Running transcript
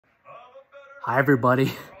Hi,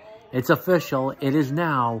 everybody. It's official. It is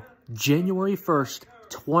now January 1st,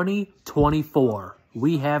 2024.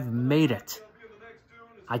 We have made it.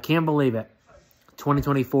 I can't believe it.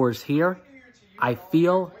 2024 is here. I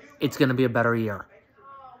feel it's going to be a better year.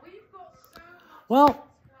 Well,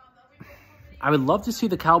 I would love to see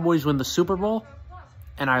the Cowboys win the Super Bowl,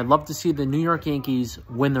 and I'd love to see the New York Yankees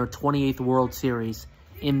win their 28th World Series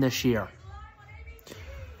in this year.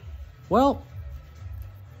 Well,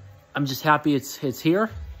 I'm just happy it's here.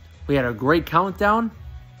 We had a great countdown,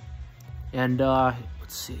 and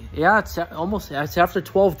let's see. Yeah, it's after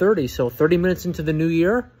 12:30, so 30 minutes into the new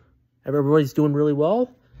year. Everybody's doing really well.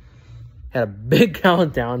 Had a big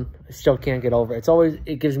countdown. I still can't get over it.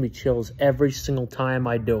 It gives me chills every single time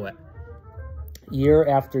I do it. Year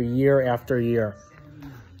after year after year.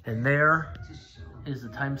 And there is the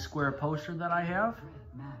Times Square poster that I have.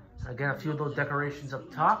 I got a few of those decorations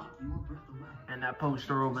up top, and that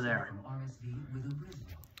poster over there.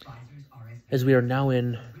 As we are now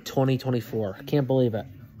in 2024. I can't believe it.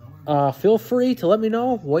 Feel free to let me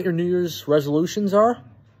know what your New Year's resolutions are,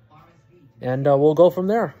 and we'll go from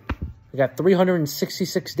there. We got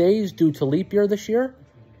 366 days due to leap year this year.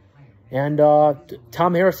 And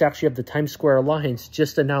Tom Harris, actually, of the Times Square Alliance,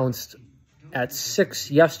 just announced at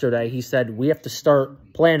 6 yesterday, he said, we have to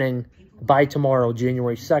start planning by tomorrow,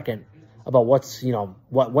 January 2nd, about what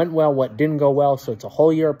went well, what didn't go well. So it's a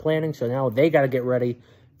whole year of planning. So now they got to get ready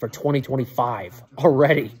for 2025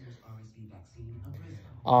 already.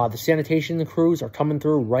 The sanitation crews are coming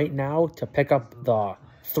through right now to pick up the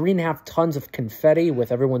 3.5 tons of confetti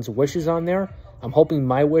with everyone's wishes on there. I'm hoping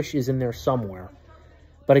my wish is in there somewhere.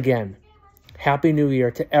 But again, Happy New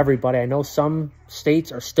Year to everybody. I know some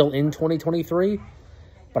states are still in 2023,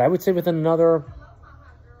 but I would say within another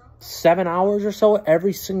 7 hours or so,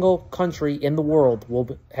 every single country in the world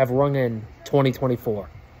will have rung in 2024.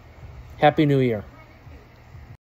 Happy New Year.